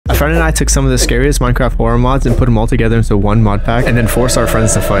Fred and I took some of the scariest Minecraft horror mods and put them all together into one mod pack and then forced our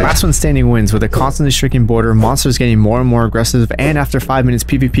friends to fight. Last one standing wins with a constantly shrinking border, monsters getting more and more aggressive, and after 5 minutes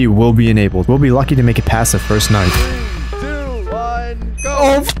PvP will be enabled. We'll be lucky to make it past the first night. 3, 2, 1, go!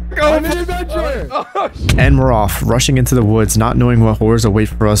 Oh, go! I'm an adventure! Oh, and we're off, rushing into the woods, not knowing what horrors await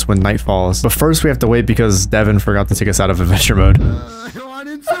for us when night falls. But first we have to wait because Devin forgot to take us out of adventure mode. I'm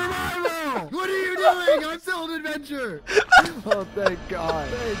in survival! What are you doing? I'm still in adventure! Oh, thank God.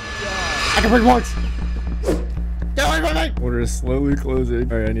 Thank God. I can break blocks! Get away from me! Border is slowly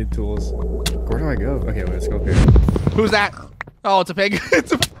closing. Alright, I need tools. Where do I go? Okay, wait, let's go up here. Who's that? Oh, it's a pig.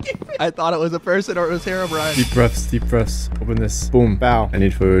 It's a pig. I thought it was a person or it was Herobrine. Deep breaths, deep breaths. Open this. Boom. Bow. I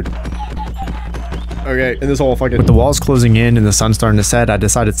need food. Okay, in this hole, fuck it. With the walls closing in and the sun starting to set, I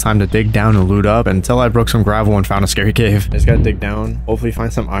decided it's time to dig down and loot up until I broke some gravel and found a scary cave. I just gotta dig down, hopefully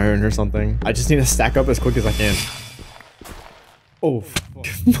find some iron or something. I just need to stack up as quick as I can. Oh,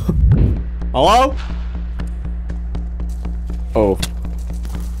 hello? Oh.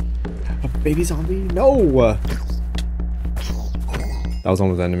 A baby zombie? No! That was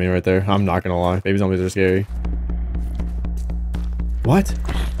almost the enemy right there. I'm not gonna lie. Baby zombies are scary. What?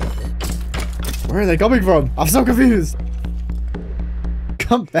 Where are they coming from? I'm so confused.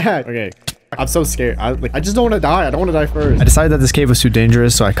 Come back. Okay. I'm so scared. I just don't want to die. I don't want to die first. I decided that this cave was too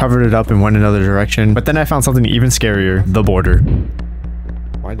dangerous, so I covered it up and went another direction. But then I found something even scarier. The border.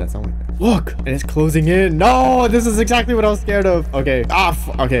 Why did that sound like that? Look! And it's closing in. No! This is exactly what I was scared of. Okay.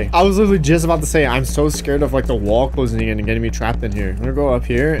 Okay. I was literally just about to say, I'm so scared of like the wall closing in and getting me trapped in here. I'm gonna go up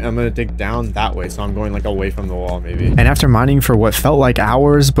here and I'm gonna dig down that way. So I'm going like away from the wall maybe. And after mining for what felt like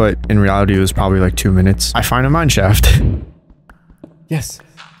hours, but in reality it was probably like 2 minutes, I find a mine shaft. Yes.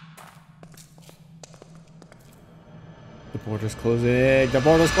 The border's closing. The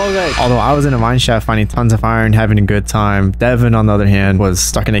border's closing. Although I was in a mine shaft finding tons of iron, having a good time. Devin, on the other hand, was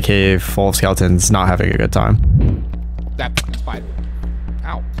stuck in a cave full of skeletons, not having a good time. That's fine.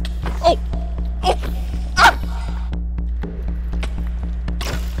 Ow. Oh! Oh! Ah!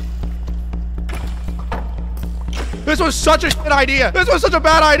 This was such a shit idea. This was such a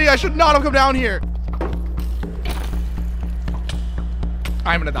bad idea. I should not have come down here.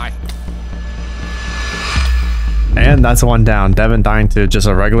 I'm gonna die. And that's one down. Devin dying to just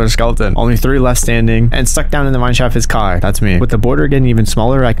a regular skeleton. Only 3 left standing. And stuck down in the mine shaft is Kai. That's me. With the border getting even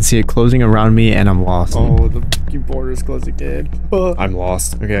smaller, I can see it closing around me and I'm lost. Oh, the border is closing again. I'm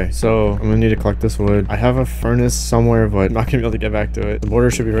lost. Okay, so I'm gonna need to collect this wood. I have a furnace somewhere, but I'm not gonna be able to get back to it. The border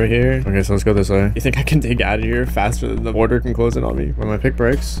should be right here. Okay, so let's go this way. You think I can dig out of here faster than the border can close in on me? When my pick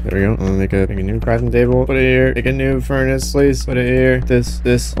breaks. There we go. I'm gonna make a new crafting table. Put it here. Make a new furnace, please. Put it here.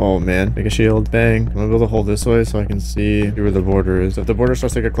 This. Oh man. Make a shield. Bang. I'm gonna build a hole this way so I can see where the border is. If the border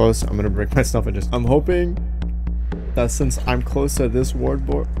starts to get close, I'm gonna break my stuff and just... I'm hoping that since I'm close to this Oh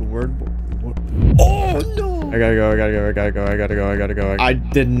no! I gotta go. I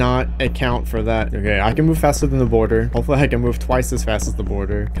did not account for that. Okay, I can move faster than the border. Hopefully I can move twice as fast as the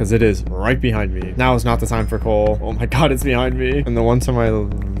border because it is right behind me. Now is not the time for coal. Oh my god, it's behind me. And the one to my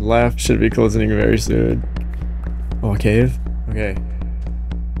left should be closing very soon. Oh, a cave? Okay.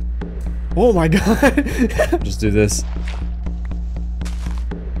 Oh my god. Just do this.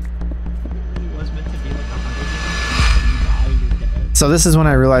 So this is when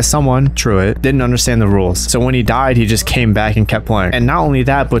I realized someone, Truitt, didn't understand the rules. So when he died, he just came back and kept playing. And not only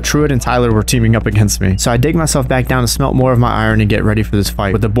that, but Truitt and Tyler were teaming up against me. So I dig myself back down to smelt more of my iron and get ready for this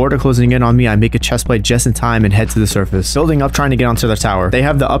fight. With the border closing in on me, I make a chestplate just in time and head to the surface. Building up, trying to get onto their tower. They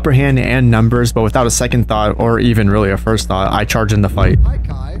have the upper hand and numbers, but without a second thought, or even really a first thought, I charge in the fight. Hi,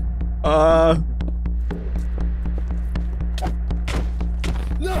 Kai.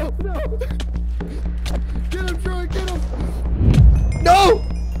 No! Get him, Troy, get him! No!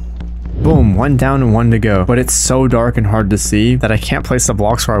 Boom, 1 down and 1 to go. But it's so dark and hard to see that I can't place the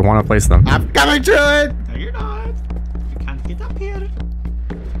blocks where I want to place them. I'm coming to it! No, you're not. You can't get up here.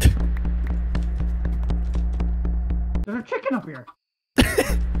 There's a chicken up here.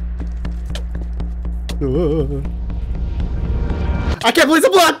 I can't place a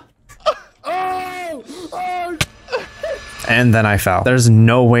block! Oh! Oh! And then I fell. There's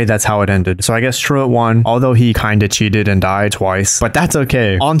no way that's how it ended. So I guess Truitt won, although he kinda cheated and died twice. But that's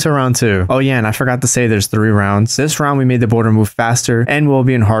okay. On to round 2. Oh yeah, and I forgot to say there's 3 rounds. This round we made the border move faster, and we'll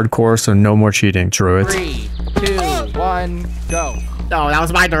be in hardcore, so no more cheating, Truitt. 3, 2, 1, go. No, that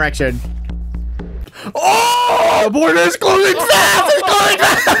was my direction. Oh! The border is closing fast! It's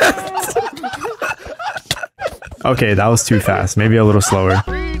closing fast! Okay, that was too fast. Maybe a little slower.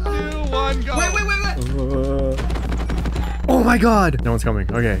 3, 2, 1, go. Wait. Oh my god! No one's coming.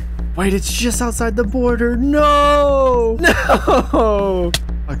 Okay. Wait, it's just outside the border. No! No!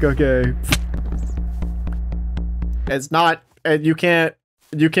 Fuck. fuck, okay. It's not, and you can't.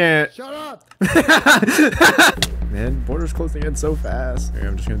 Shut up! Man, border's closing in so fast. Okay,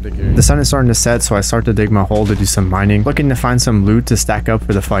 I'm just gonna dig here. The sun is starting to set, so I start to dig my hole to do some mining, looking to find some loot to stack up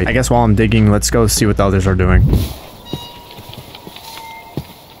for the fight. I guess while I'm digging, let's go see what the others are doing.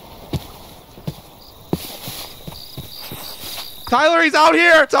 Tyler, he's out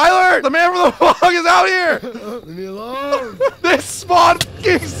here! Tyler! The man from the fog is out here! Leave me alone! This spawn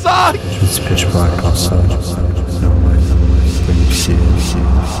fucking sucks! It's pitch black outside. No light. But you see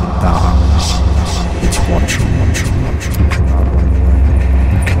it's watching. You cannot run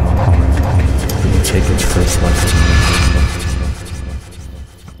away. You cannot hide. But you take its first life to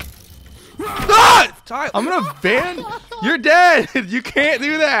Ah! Tyler, I'm gonna ban. You're dead. You can't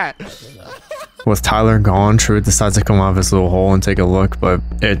do that. With Tyler gone, Truett decides to come out of his little hole and take a look, but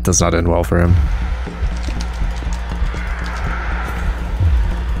it does not end well for him.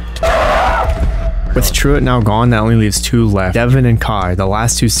 With Truett now gone, that only leaves 2 left. Devin and Kai, the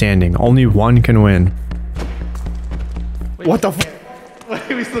last 2 standing. Only one can win. Wait, what the f-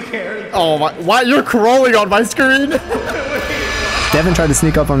 Wait, we still can't. Oh my, why? You're crawling on my screen? Devin tried to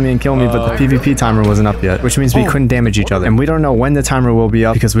sneak up on me and kill me, but the PvP timer wasn't up yet, which means we couldn't damage each other. And we don't know when the timer will be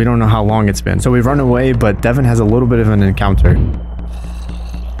up because we don't know how long it's been. So we run away, but Devin has a little bit of an encounter.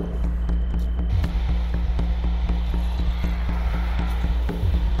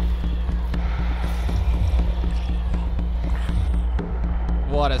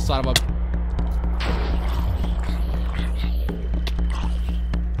 What a son of a...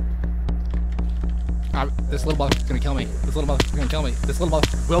 This little motherfucker's gonna kill me. This little motherfucker's gonna kill me. This little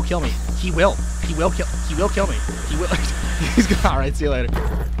motherfucker will kill me. He will. He will kill me. He will. He's gonna... Alright, see you later.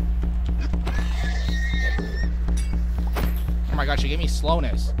 Oh my gosh, you gave me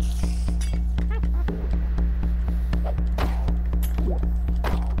slowness.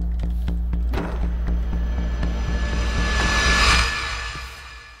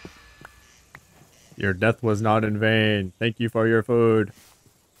 Your death was not in vain. Thank you for your food.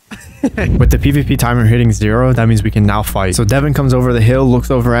 With the PvP timer hitting 0, that means we can now fight. So Devin comes over the hill, looks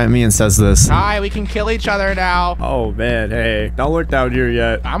over at me, and says this. Hi, we can kill each other now. Oh man, hey, don't look down here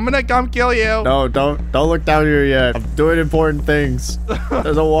yet. I'm gonna come kill you. No, don't look down here yet. I'm doing important things.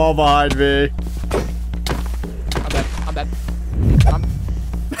 There's a wall behind me. I'm dead.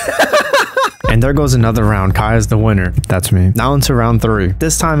 And there goes another round. Kai is the winner. That's me. Now into round 3.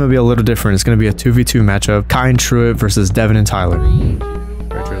 This time it'll be a little different. It's gonna be a 2v2 matchup. Kai and Truett versus Devin and Tyler.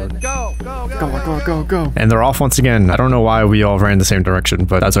 Go. And they're off once again. I don't know why we all ran the same direction,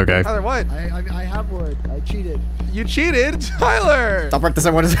 but that's okay. Tyler, what? I have wood. I cheated. You cheated, Tyler. Stop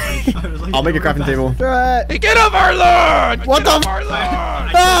practicing what is it? I'll make a crafting table. Hey, get off our lawn! What get the? Off our lawn!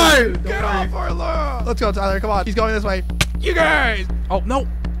 Hey! Get off our lawn! Let's go, Tyler. Come on. He's going this way. You guys! Oh, no.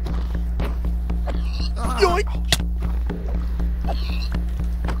 Yoink!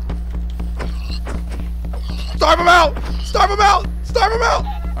 Starve him out! Starve him out! Starve him out!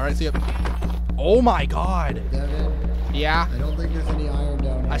 All right, see ya. Oh my God. Devin, Yeah. I don't think there's any iron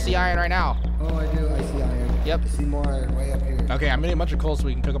down here. I see iron right now. Oh, I do. I see iron. Yep. I see more iron way up here. Okay, I'm getting a bunch of coal so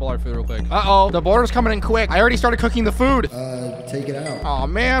we can cook up all our food real quick. Uh-oh, the border's coming in quick. I already started cooking the food. Take it out. Oh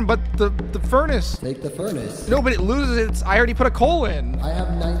man, but the furnace. Take the furnace. No, but it loses its. I already put a coal in. I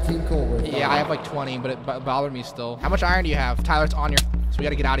have 19 coal worth. Yeah, I have like 20, but it bothered me still. How much iron do you have? Tyler, it's on your... So we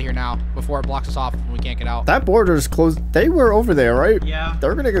gotta get out of here now before it blocks us off and we can't get out. That border's closed. They were over there, right? Yeah.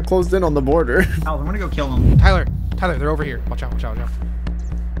 They're gonna get closed in on the border. Oh, I'm gonna go kill them. Tyler, they're over here. Watch out.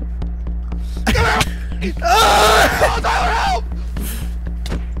 Oh, Tyler, help!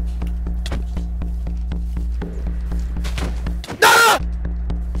 Ah!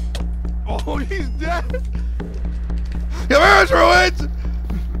 Oh, he's dead. Come here, Truett!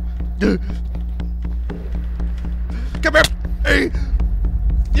 Come here! Hey!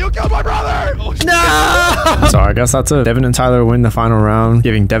 You killed my brother! Oh, no! So I guess that's it. Devin and Tyler win the final round,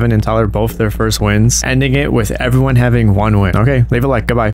 giving Devin and Tyler both their first wins, ending it with everyone having 1 win. Okay, leave a like. Goodbye.